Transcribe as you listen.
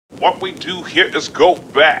What we do here is go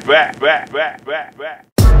back. What's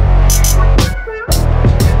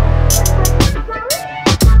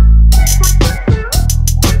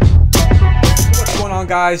going on,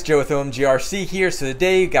 guys? Joe with OMGRC here. So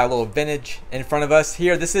today we got a little vintage in front of us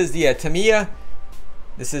here. This is the Tamiya.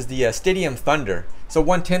 This is the Stadium Thunder. So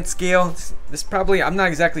 1/10 scale. This probably, I'm not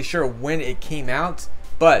exactly sure when it came out,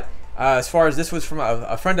 but as far as this was from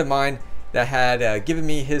a friend of mine that had given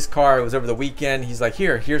me his car. It was over the weekend. He's like, he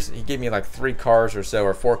gave me like 3 cars or so,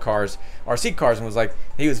 or 4 cars, RC cars, and was like,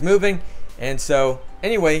 he was moving. And so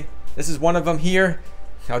anyway, this is one of them here.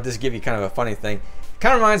 I'll just give you kind of a funny thing.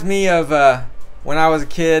 Kind of reminds me of when I was a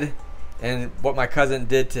kid and what my cousin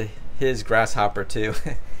did to his grasshopper too.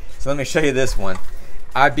 So let me show you this one.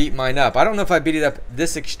 I beat mine up. I don't know if I beat it up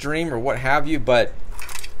this extreme or what have you, but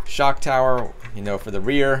shock tower, you know, for the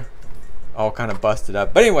rear, all kind of busted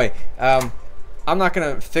up. But anyway, I'm not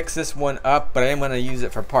gonna fix this one up, but I am gonna use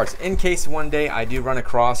it for parts in case one day I do run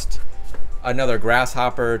across another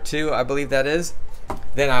grasshopper or 2, I believe that is.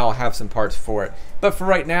 Then I'll have some parts for it. But for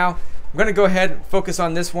right now, I'm gonna go ahead and focus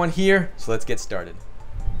on this one here. So let's get started.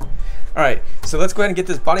 All right, so let's go ahead and get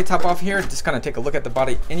this body top off here. Just kind of take a look at the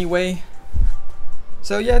body anyway.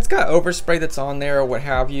 So yeah, it's got overspray that's on there or what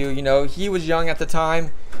have you. You know, he was young at the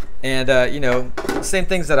time. And you know, same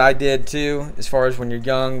things that I did too, as far as when you're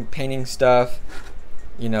young, painting stuff.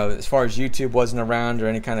 You know, as far as YouTube wasn't around or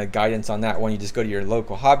any kind of guidance on that one, you just go to your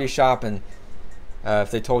local hobby shop, and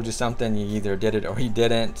if they told you something, you either did it or you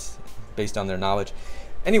didn't, based on their knowledge.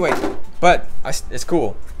 Anyway, but it's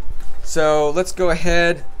cool. So let's go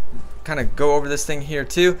ahead, kind of go over this thing here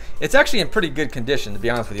too. It's actually in pretty good condition, to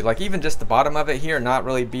be honest with you. Like even just the bottom of it here, not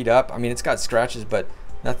really beat up. I mean, it's got scratches, but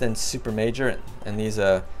nothing super major. And these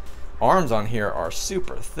arms on here are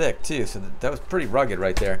super thick too, so that was pretty rugged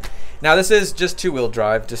right there. Now this is just 2-wheel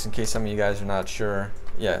drive, just in case some of you guys are not sure.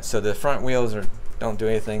 Yeah, so the front wheels don't do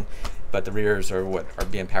anything, but the rears are what are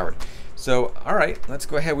being powered. So all right, let's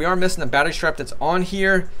go ahead. We are missing the battery strap that's on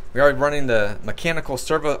here. We are running the mechanical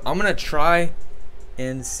servo. I'm gonna try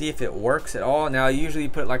and see if it works at all. Now I usually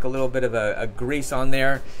put like a little bit of a grease on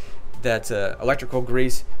there, that's electrical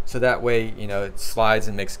grease, so that way, you know, it slides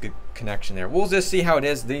and makes good connection there. We'll just see how it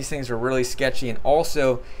is. These things are really sketchy, and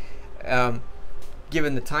also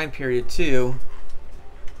given the time period too,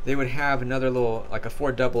 they would have another little, like a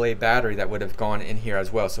 4AA battery that would have gone in here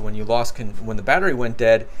as well. So when you when the battery went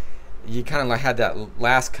dead, you kind of like had that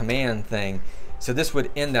last command thing. So this would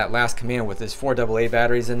end that last command with this 4AA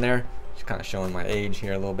batteries in there. Just kind of showing my age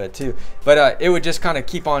here a little bit too, but it would just kind of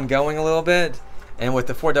keep on going a little bit. And with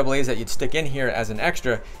the 4AAs that you'd stick in here as an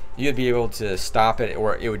extra, you'd be able to stop it,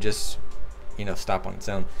 or it would just, you know, stop on its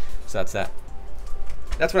own. So that's that.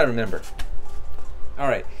 That's what I remember. All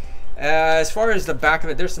right. As far as the back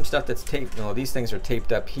of it, there's some stuff that's taped. You know, these things are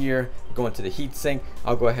taped up here. Going to the heat sink.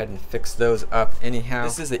 I'll go ahead and fix those up anyhow.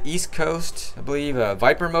 This is the East Coast, I believe,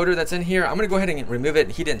 Viper motor that's in here. I'm gonna go ahead and remove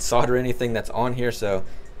it. He didn't solder anything that's on here, so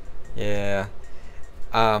yeah.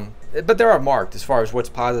 But there are marked as far as what's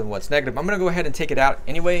positive and what's negative. I'm going to go ahead and take it out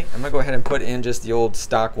anyway. I'm going to go ahead and put in just the old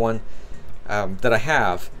stock one that I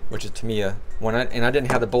have, which is Tamiya one. And I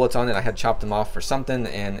didn't have the bullets on it. I had chopped them off for something.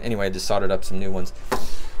 And anyway, I just soldered up some new ones,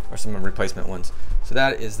 or some replacement ones. So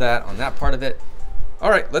that is that on that part of it. All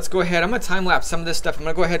right, let's go ahead. I'm going to time lapse some of this stuff. I'm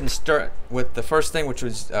going to go ahead and start with the first thing, which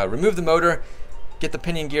was remove the motor, get the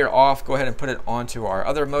pinion gear off, go ahead and put it onto our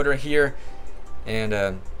other motor here.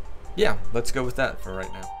 And yeah, let's go with that for right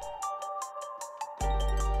now.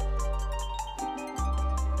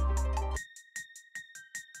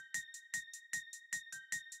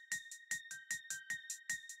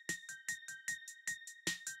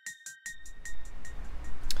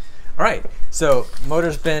 All right, so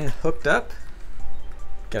motor's been hooked up.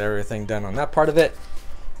 Got everything done on that part of it.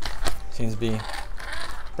 Seems to be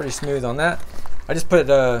pretty smooth on that. I just put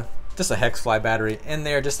just a hex fly battery in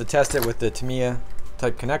there just to test it with the Tamiya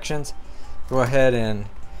type connections. Go ahead and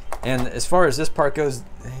as far as this part goes,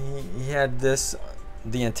 he had the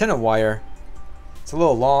antenna wire. It's a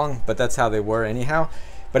little long, but that's how they were anyhow.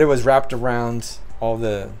 But it was wrapped around all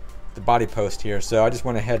the body post here, so I just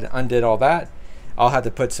went ahead and undid all that. I'll have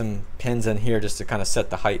to put some pins in here just to kind of set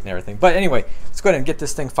the height and everything. But anyway, let's go ahead and get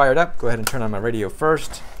this thing fired up. Go ahead and turn on my radio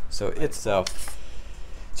first. So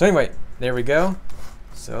anyway, there we go.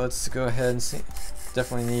 So let's go ahead and see.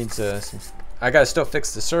 Definitely needs some. I gotta still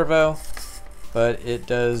fix the servo, but it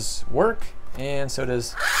does work, and so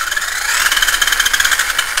does.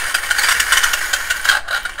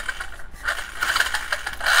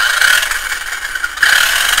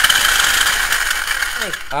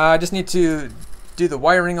 I just need to do the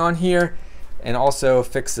wiring on here and also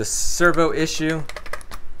fix the servo issue.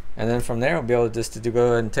 And then from there, I'll be able just to go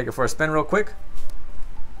ahead and take it for a spin real quick.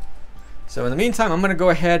 So in the meantime, I'm gonna go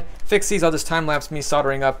ahead, fix these. I'll just time lapse me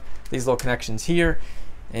soldering up these little connections here.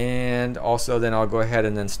 And also then I'll go ahead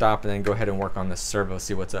and then stop and then go ahead and work on this servo,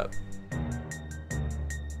 see what's up.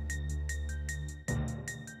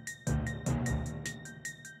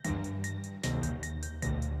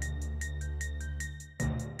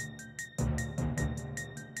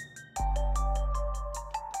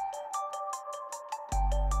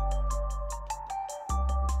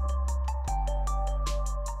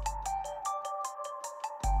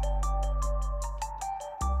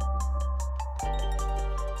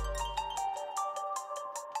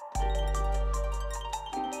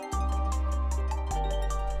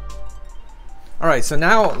 All right, so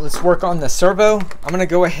now let's work on the servo. I'm gonna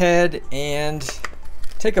go ahead and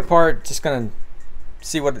take apart, just gonna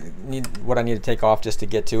see what I need to take off just to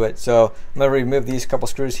get to it. So I'm gonna remove these couple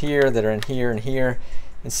screws here that are in here and here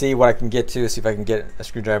and see what I can get to, see if I can get a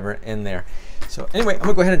screwdriver in there. So anyway, I'm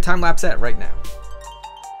gonna go ahead and time lapse that right now.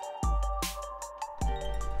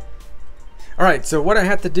 All right, so what I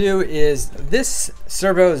have to do is, this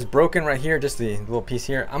servo is broken right here, just the little piece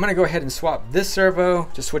here. I'm gonna go ahead and swap this servo,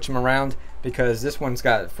 just switch them around, because this one's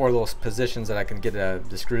got 4 little positions that I can get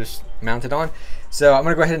the screws mounted on. So I'm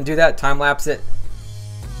gonna go ahead and do that, time lapse it.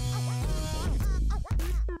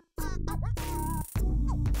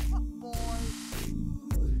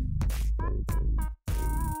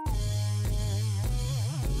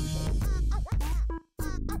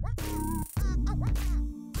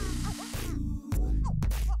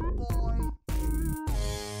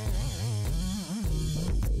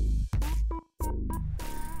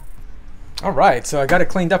 All right, so I got it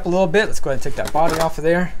cleaned up a little bit. Let's go ahead and take that body off of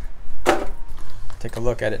there. Take a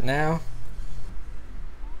look at it now.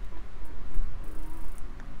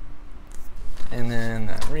 And then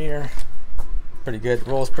that rear, pretty good,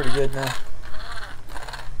 rolls pretty good now.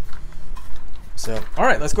 So, all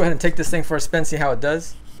right, let's go ahead and take this thing for a spin, see how it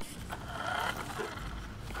does.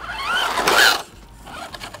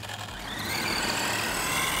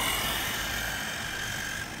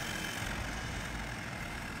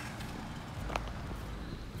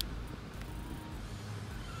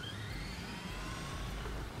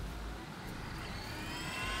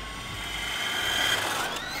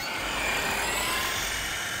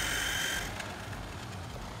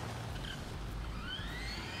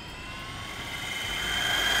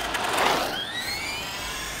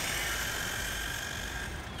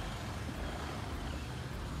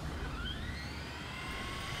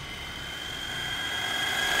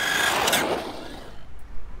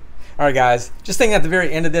 All right, guys, just thinking at the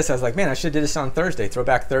very end of this, I was like, man, I should do this on Thursday,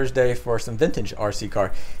 throwback Thursday for some vintage RC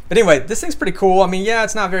car. But anyway, this thing's pretty cool. I mean, yeah,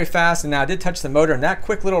 it's not very fast, and now I did touch the motor, and that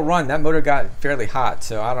quick little run, that motor got fairly hot,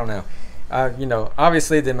 so I don't know. You know,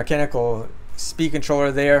 obviously the mechanical speed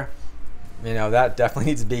controller there, you know, that definitely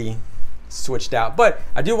needs to be switched out. But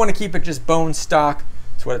I do want to keep it just bone stock.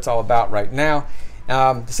 That's what it's all about right now.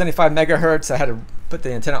 The 75 megahertz, I had to put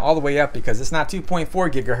the antenna all the way up because it's not 2.4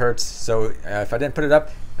 gigahertz. So if I didn't put it up,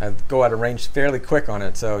 I'd go out of range fairly quick on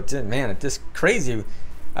it. So man, it's just crazy.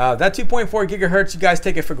 That 2.4 gigahertz, you guys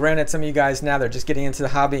take it for granted. Some of you guys now, they're just getting into the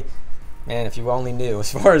hobby. Man, if you only knew.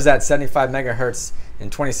 As far as that 75 megahertz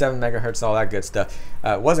and 27 megahertz, all that good stuff,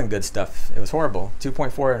 it wasn't good stuff. It was horrible.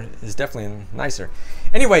 2.4 is definitely nicer.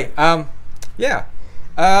 Anyway, yeah.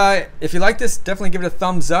 If you like this, definitely give it a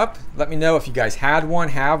thumbs up. Let me know if you guys had one,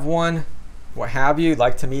 have one, what have you.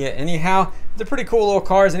 Like Tamiya anyhow. They're pretty cool little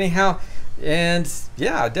cars anyhow. And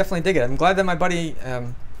yeah, I definitely dig it. I'm glad that my buddy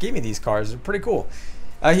gave me these cars. They're pretty cool.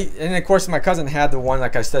 And of course my cousin had the one,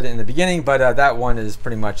 like I said in the beginning, but that one is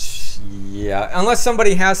pretty much, yeah, unless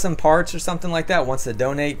somebody has some parts or something like that, wants to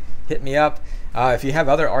donate, hit me up. If you have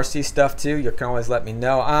other RC stuff too, you can always let me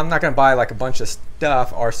know. I'm not going to buy like a bunch of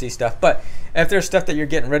stuff, RC stuff, but if there's stuff that you're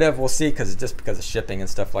getting rid of, we'll see, because just because of shipping and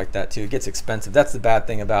stuff like that too, it gets expensive. That's the bad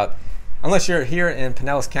thing about, unless you're here in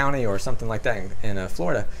Pinellas County or something like that in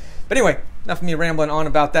Florida. But anyway, enough of me rambling on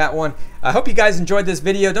about that one. I hope you guys enjoyed this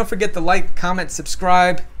video. Don't forget to like, comment,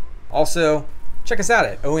 subscribe. Also, check us out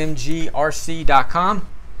at omgrc.com.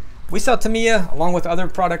 We sell Tamiya along with other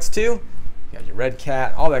products too. You got your Red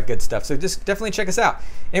Cat, all that good stuff. So just definitely check us out.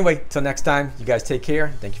 Anyway, till next time, you guys take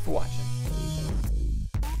care. Thank you for watching.